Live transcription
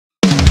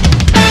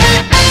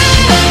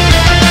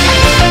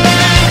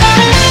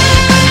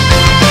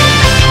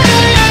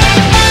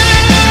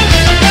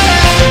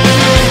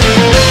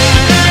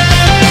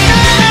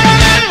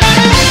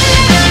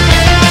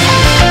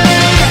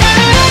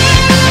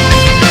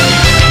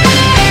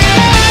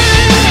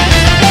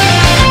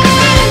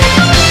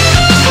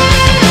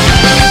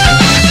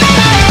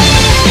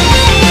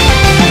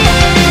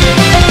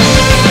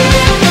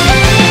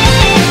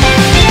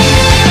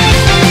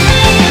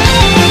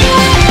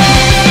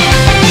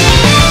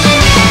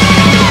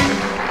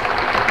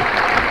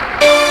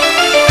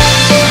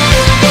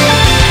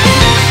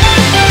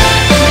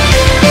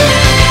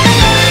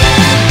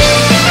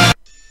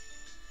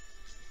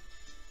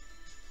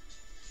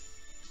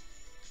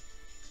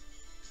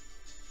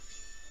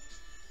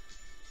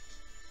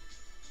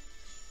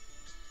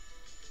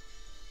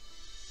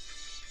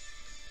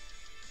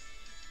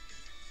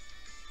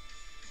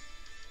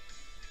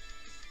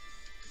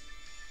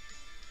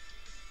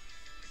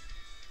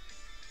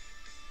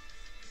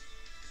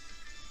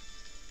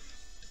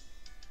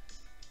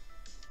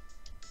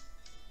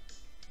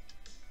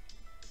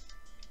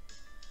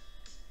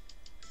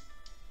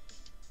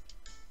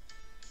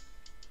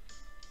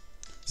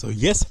So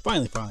yes,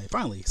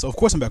 finally. So of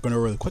course I'm back on it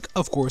really quick.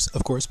 Of course,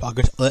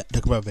 podcast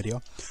talk about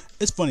video.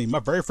 It's funny, my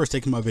very first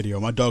take of my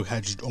video, my dog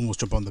had to almost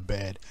jump on the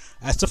bed.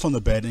 I had stuff on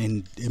the bed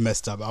and it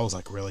messed up. I was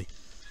like, really?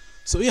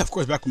 So yeah, of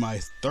course, back with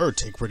my third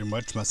take, pretty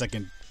much. My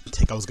second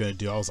take I was gonna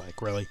do, I was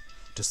like, really?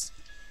 Just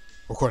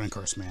recording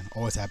curse, man.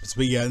 Always happens.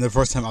 But yeah, and the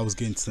first time I was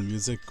getting to the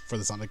music for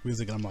the Sonic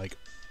music, and I'm like,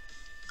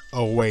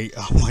 oh wait.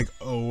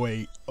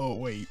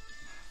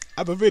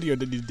 I have a video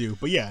to do.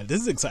 But yeah,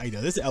 this is exciting.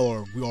 This is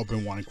LR we all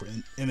been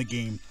wanting in the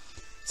game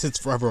since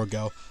forever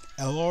ago.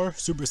 LR,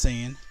 Super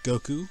Saiyan,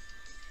 Goku,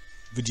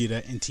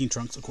 Vegeta, and Teen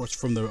Trunks, of course,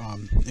 from the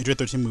Android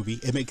 13 movie.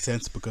 It makes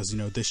sense because, you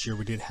know, this year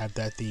we did have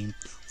that theme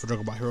for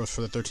Dragon Ball Heroes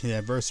for the 13th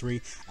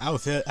anniversary. I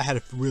had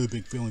a really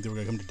big feeling they were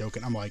going to come to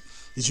Dokkan. I'm like,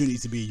 this unit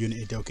needs to be a unit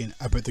in Dokkan.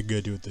 I bet they're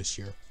going to do it this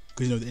year.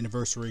 Because, you know, the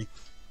anniversary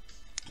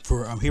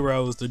for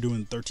Heroes, they're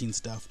doing 13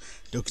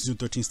 stuff. Dokkan's doing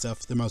 13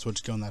 stuff. They might as well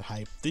just go on that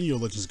hype. Then your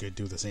Legends going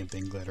to do the same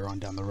thing later on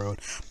down the road.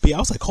 But yeah, I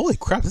was like, holy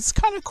crap, this is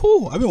kind of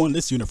cool. I've been wanting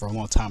this unit for a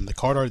long time. The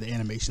card art, the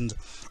animations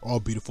are all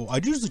beautiful.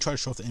 I usually try to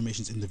show off the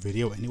animations in the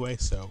video anyway,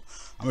 so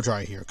I'm going to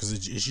try it here because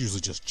it's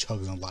usually just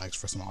chugs and lags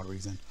for some odd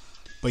reason.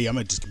 But yeah, I'm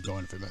going to just keep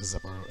going if it messes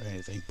up or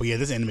anything. But yeah,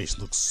 this animation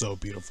looks so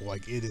beautiful.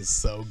 Like, it is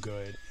so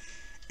good.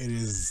 It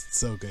is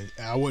so good.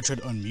 I would try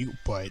to unmute,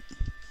 but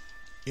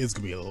it's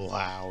gonna be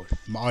loud.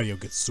 My audio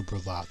gets super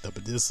loud though,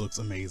 but this looks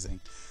amazing.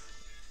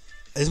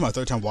 This is my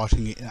third time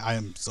watching it, and I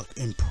am so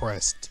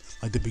impressed.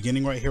 Like the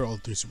beginning right here, all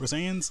the three Super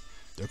Saiyans,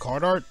 their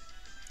card art,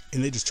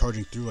 and they just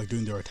charging through, like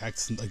doing their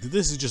attacks. And, like,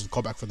 this is just a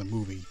callback for the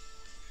movie.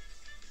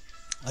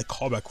 Like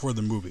callback for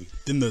the movie.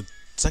 Then the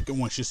second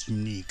one's just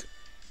unique.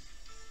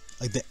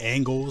 Like the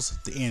angles,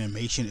 the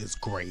animation is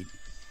great.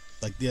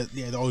 Like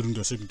they're all doing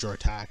their signature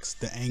attacks.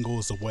 The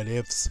angles, the what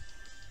ifs.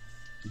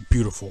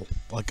 Beautiful.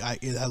 Like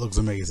that looks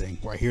amazing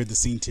right here. The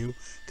scene too,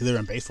 because they're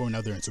in base form,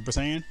 now they're in Super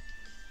Saiyan.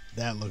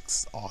 That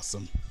looks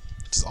awesome.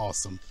 Just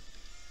awesome.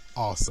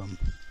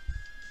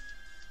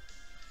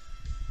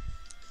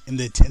 And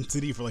the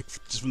intensity for, like,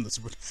 just from the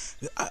super,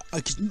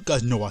 you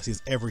guys know I see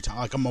this every time.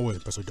 Like, I'm always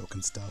impressed with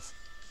Dokkan stuff,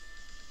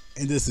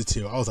 and this is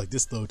too. I was like,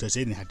 this low touch,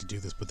 they didn't have to do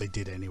this, but they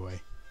did anyway.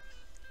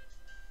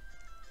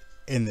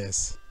 In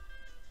this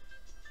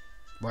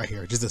right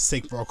here, just a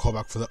sake for a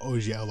callback for the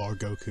OG LR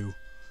Goku.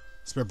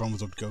 Spare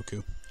Bones with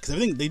Goku, because I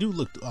think they do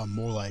look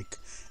more like,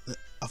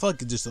 I feel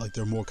like it's just like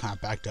they're more kind of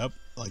backed up,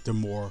 like they're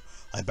more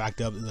like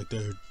backed up, like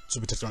their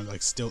super text are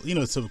like still, you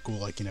know, it's typical,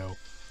 like, you know,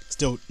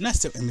 still not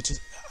still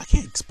images. I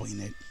can't explain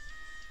it.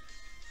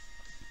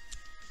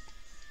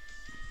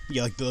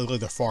 Yeah, like they look like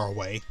they're far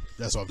away.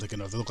 That's what I'm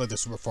thinking of. They look like they're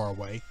super far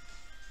away.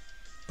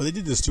 But they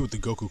did this too with the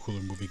Goku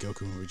Cooler movie,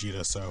 Goku and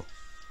Vegeta. So,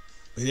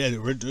 but yeah,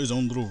 there's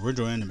own little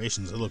original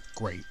animations. They look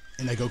great,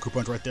 and that Goku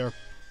punch right there,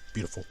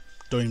 beautiful.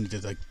 Don't even need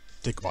to like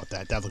think about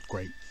that. That looked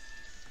great.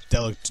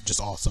 That looked just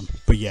awesome.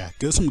 But yeah,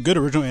 some good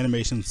original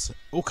animations.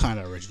 All kind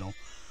of original.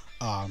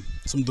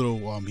 Some little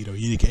you know,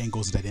 unique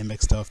angles and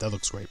dynamic stuff. That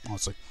looks great.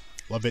 Honestly,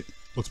 love it.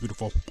 Looks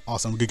beautiful.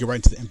 Awesome. We're gonna get right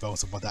into the info and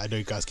stuff about that. I know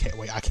you guys can't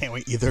wait. I can't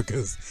wait either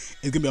because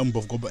it's gonna be on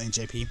both Global and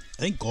JP. I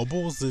think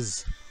Global's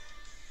is.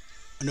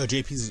 No,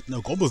 JP's.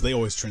 No, Global's they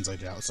always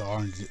translate it out. So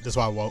that's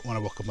why when I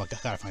woke up, like, I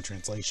gotta find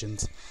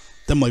translations.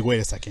 Then I'm like, wait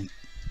a second.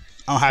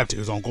 I don't have to.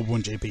 It's on Global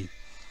and JP.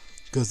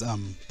 Because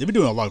they've been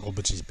doing a lot of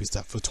Global GP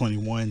stuff for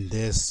 21,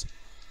 this,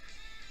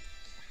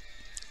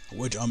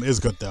 which is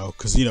good though,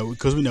 because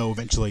we know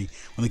eventually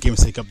when the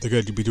games take up, they're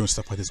going to be doing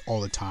stuff like this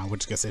all the time,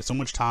 which is going to save so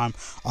much time.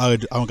 I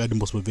don't got to do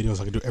multiple videos.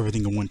 I can do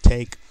everything in one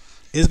take.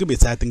 It's going to be a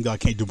sad thing that I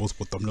can't do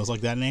multiple thumbnails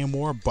like that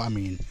anymore, but I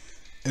mean,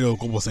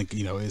 Global Sync,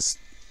 you know, is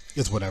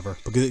whatever,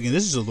 because again,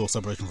 this is a little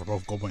separation for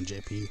both Global and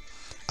JP.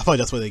 I feel like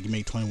that's why they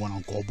made 21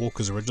 on Global,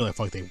 because originally I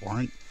feel like they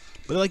weren't,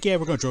 but they're like, yeah,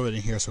 we're going to throw it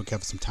in here so we can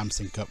have some time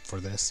sync up for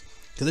this.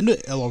 Because I knew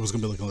LR was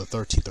going to be like on the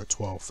 13th or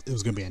 12th. It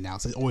was going to be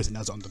announced. They always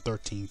announce it on the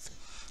 13th.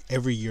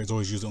 Every year it's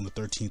always usually on the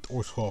 13th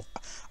or 12th.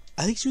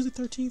 I think it's usually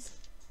 13th.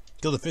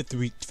 Till the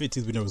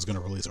 15th we know it was going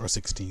to release, or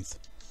 16th.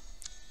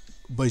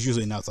 But it's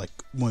usually announced like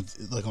on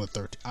the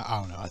 13th. I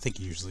don't know. I think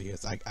it usually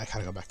is. I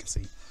gotta go back and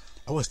see.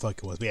 I always felt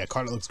like it was. But yeah,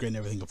 card looks great and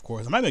everything, of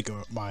course. I might make a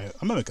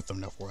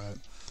thumbnail for it.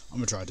 I'm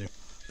going to try to.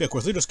 Yeah, of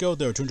course, leader skill,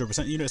 they're a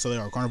 200% unit, so they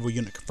are a carnival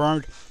unit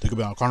confirmed. They could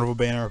be on a carnival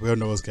banner. We don't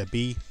know what it's gonna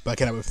be, but I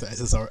cannot wait for the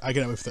SSR. I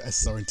cannot wait for the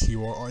SSR and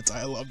TR arts.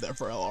 I love that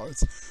for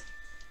LRs.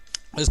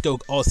 Let's go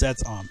all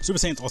sets. Super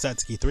Saiyans all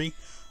sets key 3.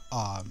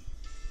 And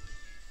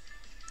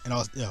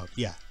all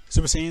yeah,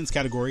 Super Saiyans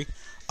category.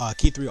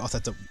 Key 3 all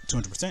sets up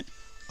 200%.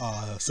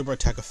 Super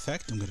attack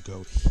effect. I'm gonna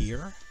go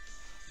here.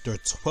 They're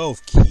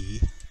 12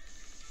 key.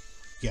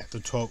 Yeah,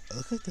 they're 12.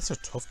 Look like that's a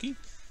 12 key.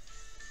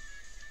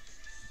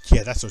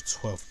 Yeah, that's a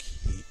 12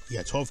 key.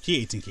 Yeah, 12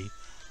 key, 18 key.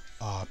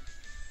 Am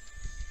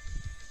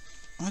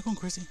I going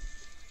crazy?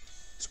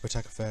 Super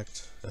attack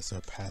effect. That's a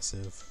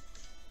passive.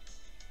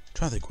 I'm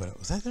trying to think what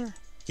was that there?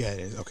 Yeah, it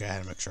is. Okay, I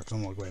had to make sure because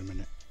I'm like, wait a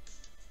minute.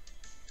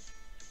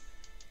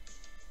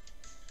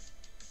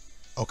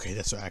 Okay,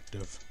 that's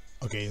active.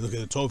 Okay, look at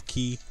the 12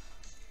 key.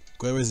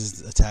 Great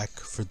attack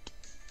for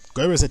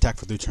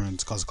 3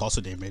 turns,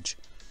 causes damage.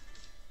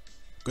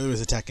 greatly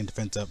raise attack and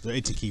defense up. Their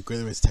 18 key,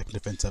 greatly raise attack and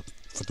defense up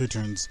for 3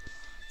 turns.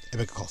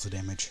 Epic cost of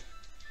damage.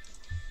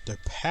 Their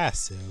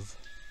passive,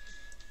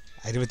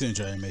 activate the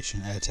injury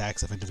animation and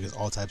attacks effective against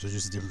all types,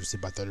 reduces the damage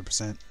received by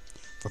 30%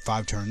 for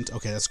 5 turns.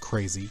 Okay, that's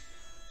crazy.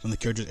 When the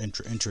character's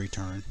entry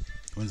turn,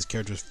 when this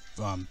character's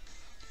when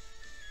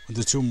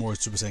there's 2 or more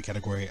Super Saiyan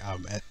category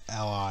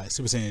ally,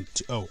 Super Saiyan,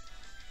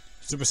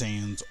 Super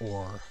Saiyans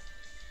or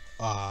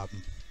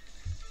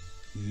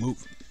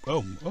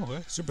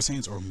Super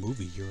Saiyans or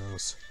movie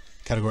heroes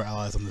category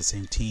allies on the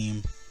same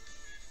team,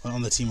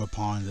 on the team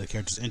upon the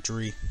character's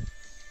entry.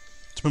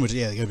 It's pretty much,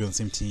 yeah, they gotta be on the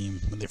same team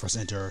when they first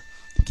enter.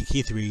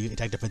 Key 3,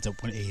 attack defense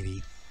up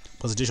 180,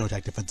 plus additional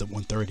attack defense up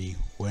 130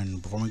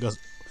 when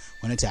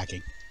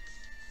attacking.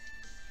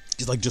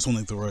 Just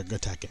when they're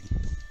attacking.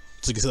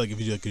 So you can see, like, if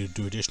you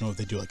do additional, if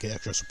they do like an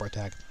extra super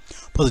attack,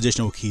 plus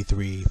additional key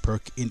 3 per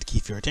INT key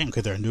fear attack.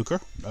 Okay, they're a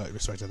nuker.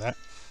 Respect to that.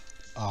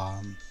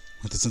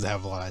 Since they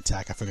have a lot of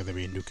attack, I figured they'd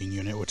be a nuking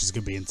unit, which is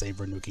gonna be insane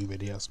for nuking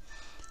videos.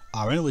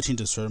 Randomly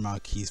changes a certain amount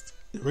of keys.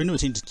 Randomly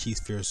changes key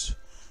spheres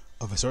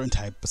of a certain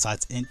type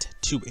besides INT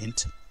to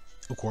INT,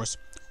 of course.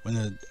 When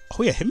the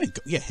him and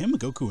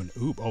Goku and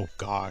Oob. Oh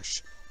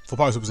gosh, full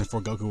power Super Saiyan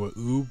 4 Goku with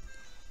Oob.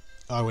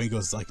 When he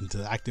goes like into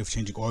the active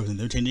changing orbs and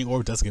they're changing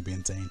orbs, that's gonna be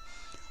insane.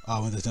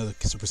 When there's another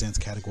Super Saiyan's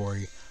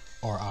category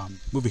or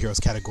movie heroes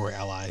category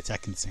ally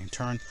attacking the same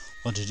turn,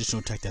 launch additional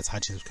attack that's high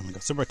chance of becoming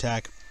a super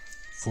attack.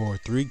 For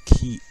every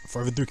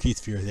 3 key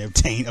spheres, they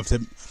obtain up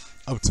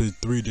to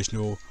 3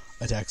 additional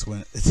attacks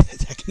when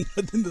attacking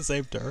within the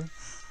same turn.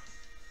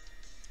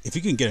 If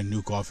you can get a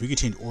nuke off, if you can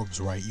change orbs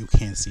right, you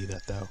can see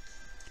that though.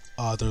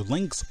 Their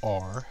links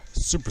are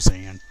Super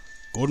Saiyan,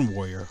 Golden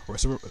Warrior, or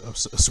Super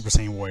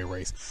Saiyan Warrior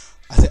race.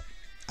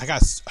 I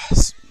got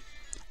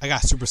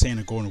Super Saiyan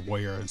and Golden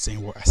Warrior and Saiyan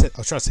Warrior. I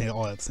was trying to say it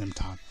all at the same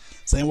time.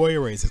 Saiyan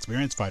Warrior race,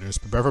 experienced fighters,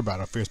 prepare for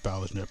battle, fierce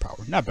battle, legendary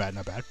power. Not bad,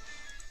 not bad.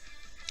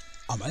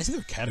 I didn't see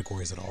their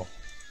categories at all.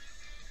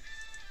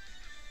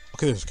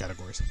 Okay, there's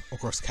categories. Of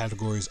course,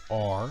 categories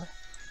are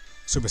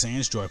Super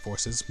Saiyans, Joy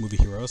Forces, Movie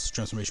Heroes,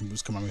 Transformation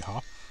Boost,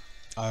 Kamehameha,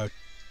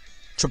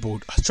 triple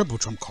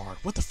trump card.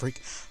 What the freak?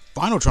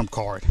 Final trump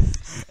card.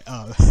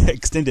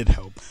 Extended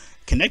help,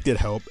 connected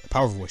help,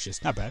 powerful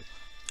wishes. Not bad.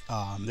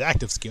 The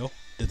active skill,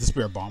 the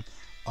Spirit Bomb,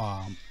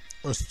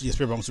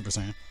 Spirit Bomb Super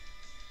Saiyan.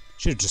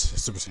 Should have just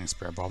Super Saiyan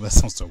Spirit Bomb. That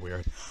sounds so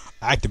weird.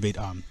 Activate.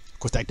 Of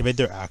course, to activate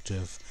their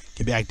active.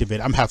 Can be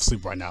activated. I'm half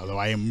asleep right now, though.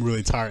 I am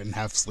really tired and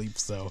half asleep,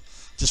 so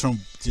just from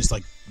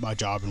like my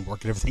job and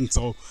work and everything.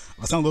 So if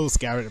I sound a little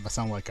scared, if I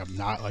sound like I'm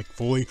not like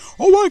fully,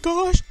 oh my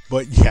gosh,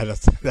 but yeah,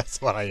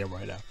 that's what I am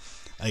right now.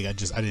 Like I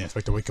didn't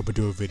expect to wake up and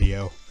do a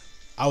video.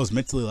 I was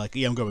mentally like,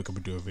 yeah, I'm gonna wake up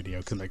and do a video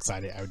because I'm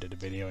excited. I did a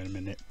video in a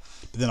minute,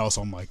 but then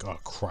also I'm like, oh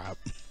crap,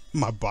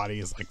 my body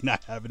is like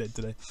not having it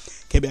today.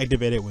 Can be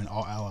activated when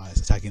all allies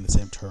attacking the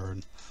same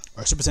turn,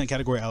 or Super Saiyan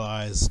category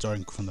allies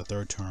starting from the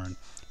 3rd turn.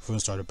 From the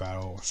start of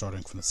battle, or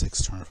starting from the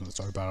 6th turn from the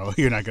start of battle.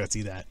 You're not gonna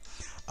see that.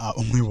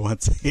 Only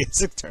once.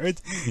 6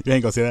 turns. You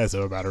ain't gonna see that.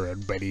 So about a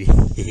red buddy.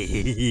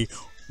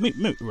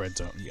 Red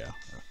zone. Yeah.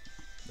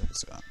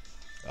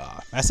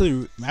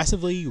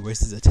 Massively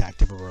raises attack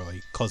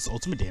temporarily, causes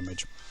ultimate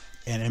damage,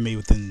 and enemy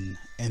within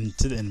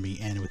to the enemy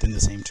and within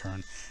the same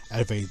turn.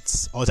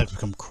 Activates all attacks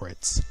become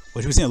crits,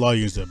 which we've seen a lot of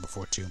users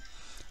before too.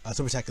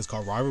 Super attack is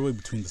called rivalry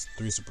between the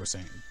 3 Super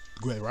Saiyans.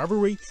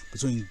 Rivalry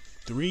between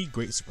 3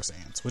 great Super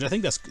Saiyans, which I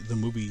think that's the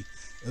movie.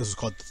 This was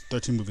called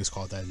 13 movies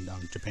called that in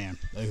Japan.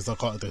 I think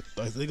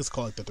it's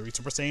called the 3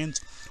 Super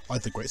Saiyans, or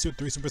the Great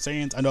 3 Super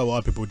Saiyans. I know a lot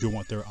of people do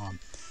want their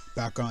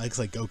background. I think it's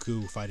like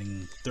Goku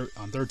fighting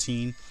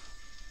 13.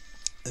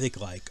 I think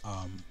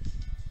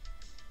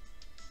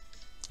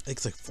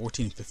it's like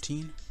 14 and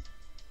 15.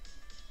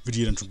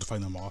 Vegeta and Trunks to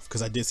fight them off,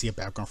 because I did see a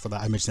background for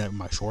that. I mentioned that in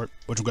my short,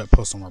 which I'm gonna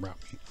post somewhere about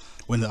me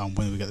when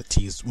we got the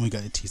tease. When we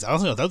got the tease, I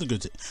don't know, that was a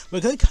good.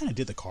 But they kind of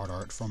did the card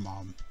art from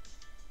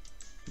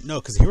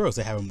no, because Heroes,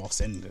 they have them all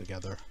standing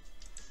together.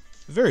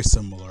 Very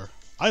similar.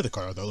 I like the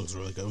card art. That looks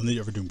really good. When they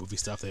ever do movie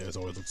stuff, it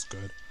always looks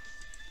good.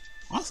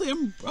 Honestly,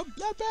 I'm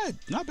not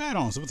bad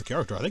honestly with the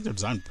character. I think they're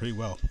designed pretty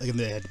well. Like,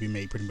 they had to be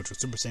made pretty much with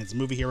Super Saiyans and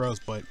movie heroes,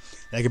 but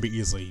that could be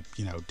easily,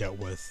 dealt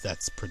with.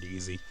 That's pretty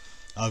easy.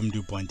 All of them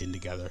do blend in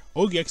together.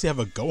 Oh, you actually have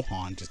a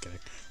Gohan. Just kidding.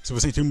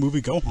 Super Saiyan 2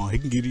 movie Gohan. He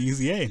can get an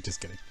easy A.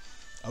 Just kidding.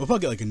 We'll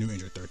probably get like a new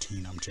Android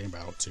 13 Chain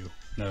Battle too.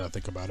 Now that I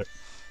think about it.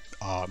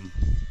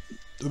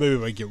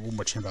 Maybe I get one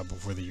more Chain Battle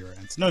before the year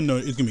ends. No,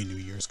 it's gonna be New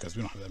Year's because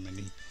we don't have that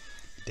many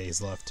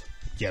days left.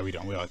 Yeah, we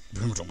don't. We have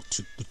pretty much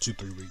almost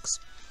 2-3 weeks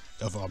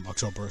of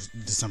October,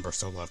 December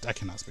still left. I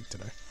cannot speak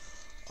today.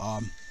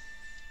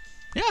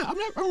 Yeah, I'm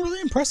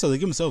really impressed though. They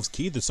give themselves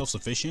key. They're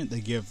self-sufficient.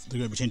 They're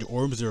gonna be changing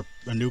orbs. They're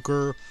a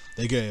nuker.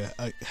 They get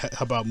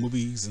how about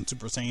movies and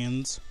Super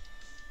Saiyans?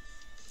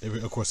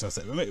 Of course, that's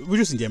it.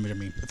 Reducing damage. I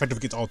mean, effective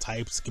against all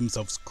types. Give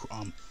themselves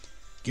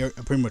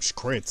pretty much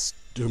crits.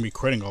 They're gonna be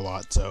critting a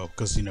lot. So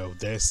because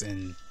this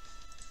and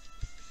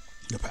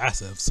the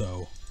passive.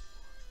 So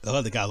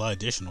they got a lot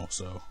additional.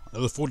 So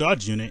another full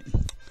dodge unit.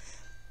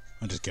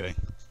 I'm just kidding.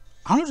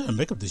 I don't know how to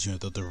make up this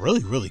unit though. They're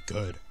really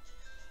good.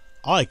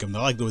 I like them.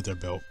 I like the way they're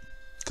built.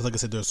 because like I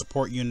said, they're a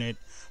support unit,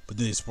 but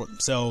then they support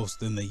themselves,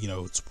 then they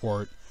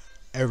support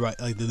everybody,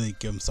 like then they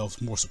give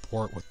themselves more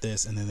support with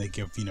this, and then they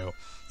give if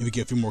you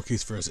get a few more key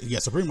spheres, yeah,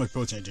 so pretty much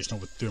built in additional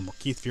with 3 more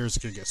key spheres,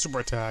 you're gonna get super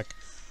attack,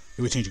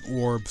 you'll be changing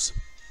orbs.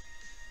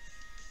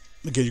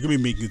 Again, you're gonna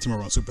be making the team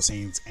around Super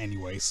Saiyans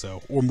anyway,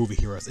 so, or movie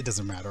heroes, it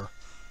doesn't matter,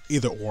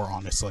 either or,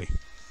 honestly.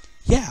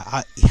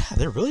 Yeah,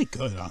 they're really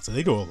good, honestly.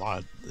 They do a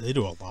lot.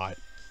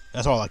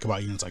 That's all I like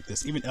about units like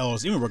this. Even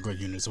LRs, even regular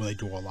units, when they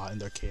do a lot in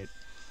their kit,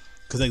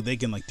 because they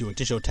can like do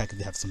additional attack if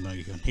they have something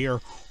you can hear,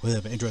 or they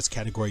have an interest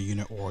category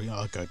unit, or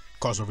like a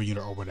crossover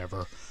unit or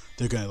whatever.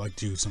 They're gonna like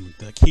do something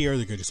like here.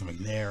 They're gonna do something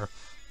there.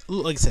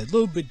 Like I said, a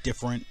little bit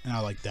different, and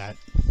I like that.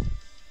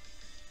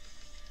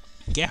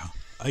 Yeah,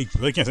 I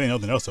really can't say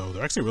nothing else though.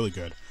 They're actually really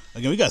good.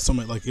 Again, we got so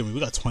many. Like we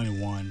got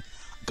 21.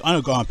 I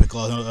know Gohan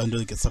Piccolo, I know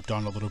they get slept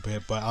on a little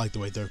bit, but I like the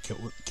way their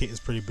kit is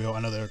pretty built.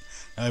 I know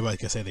everybody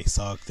can say they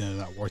suck, they're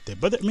not worth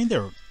it, but I mean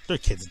their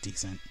kit's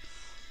decent.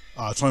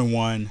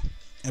 21,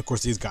 and of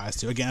course these guys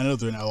too. Again, I know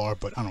they're an LR,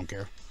 but I don't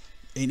care.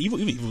 And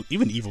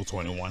even Evil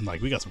 21,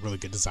 like we got some really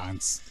good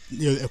designs.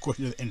 Of course,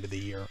 near the end of the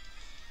year.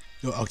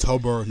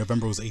 October,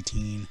 November was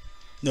 18.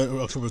 No,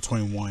 October was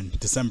 21.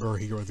 December,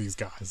 here are these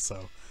guys.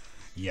 So,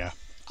 yeah,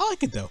 I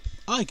like it though.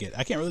 I like it.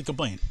 I can't really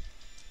complain.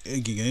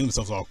 Again,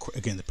 themselves all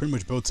again. They're pretty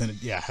much built in.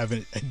 Yeah,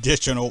 having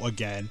additional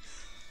again,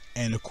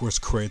 and of course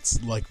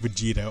crits like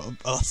Vegeta,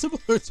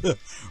 similar to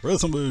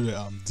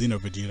Xeno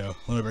Vegeta.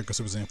 One of the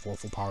Super Saiyan 4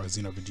 full power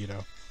Xeno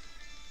Vegeta.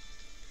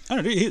 I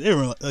don't know. They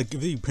were like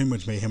they pretty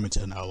much made him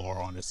into an LR,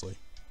 honestly.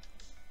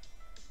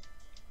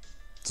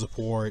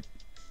 Support,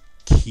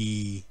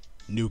 key,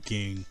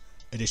 nuking,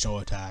 additional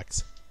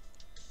attacks.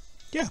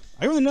 Yeah,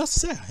 I really know what to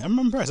say. I'm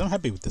impressed. I'm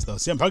happy with this though.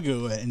 See, I'm probably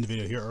gonna end the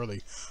video here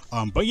early.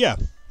 But yeah,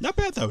 not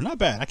bad though. Not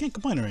bad. I can't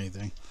complain or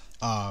anything.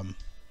 We're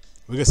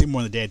gonna see more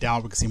in the day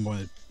down. We're gonna see more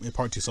in the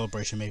part 2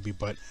 celebration maybe.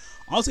 But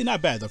honestly,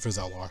 not bad though for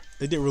ZLR.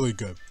 They did really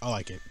good. I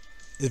like it.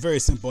 It's very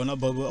simple. Not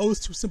blah, blah, oh, it's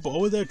too simple.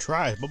 Oh, they're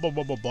trash. Blah blah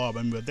blah blah blah.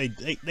 I mean, but they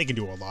can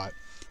do a lot.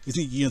 We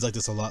see units like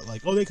this a lot.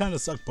 Like, oh, they kind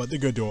of suck, but they're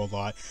gonna do a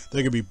lot.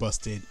 They're gonna be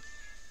busted.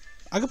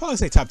 I could probably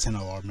say top 10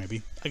 LR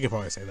maybe. I could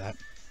probably say that.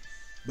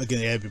 But again,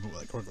 they have people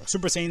like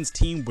Super Saiyan's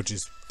team, which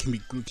can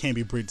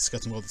be pretty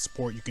disgusting. Well, the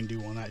support you can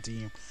do on that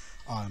team.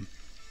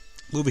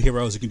 Movie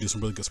heroes, you can do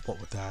some really good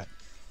support with that.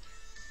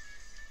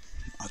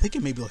 I'm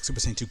thinking maybe like Super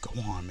Saiyan 2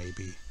 Gohan,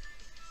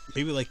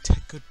 maybe like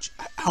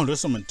I don't know. There's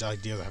so many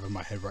ideas I have in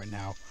my head right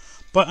now,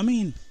 but I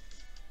mean,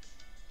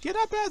 yeah,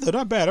 not bad though.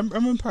 Not bad. I'm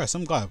impressed.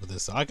 I'm glad with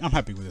this. I'm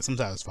happy with this. I'm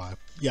satisfied.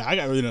 Yeah, I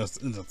got really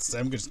nothing to say.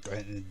 I'm gonna just go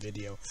ahead and end the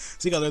video.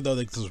 See you guys later though.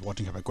 Thanks for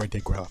watching. Have a great day.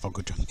 Great life. Have a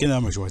good time. Get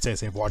out. Make sure I stay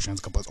safe. Watching.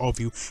 God bless all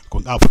of you.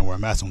 Going out for where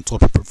I'm at. On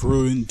top of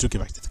Peru to get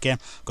back to the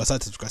camp. Go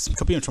outside. Subscribe. Some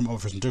copy and from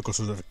over some Turkle.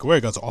 So where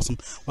you guys are awesome.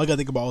 What I gotta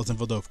think about all this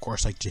info though. Of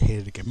course, like you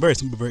hated it again. Very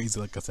simple. Very easy.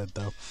 Like I said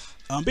though.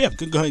 But yeah,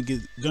 go ahead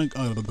and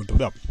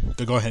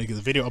go ahead and get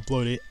the video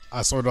uploaded.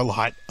 I sorted a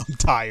lot. I'm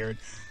tired.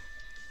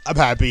 I'm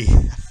happy.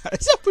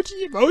 It's so much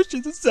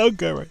emotions. It's so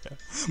good right now.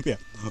 But yeah,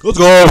 let's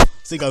go.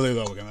 See you guys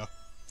later. We're gonna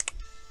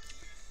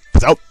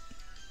peace out.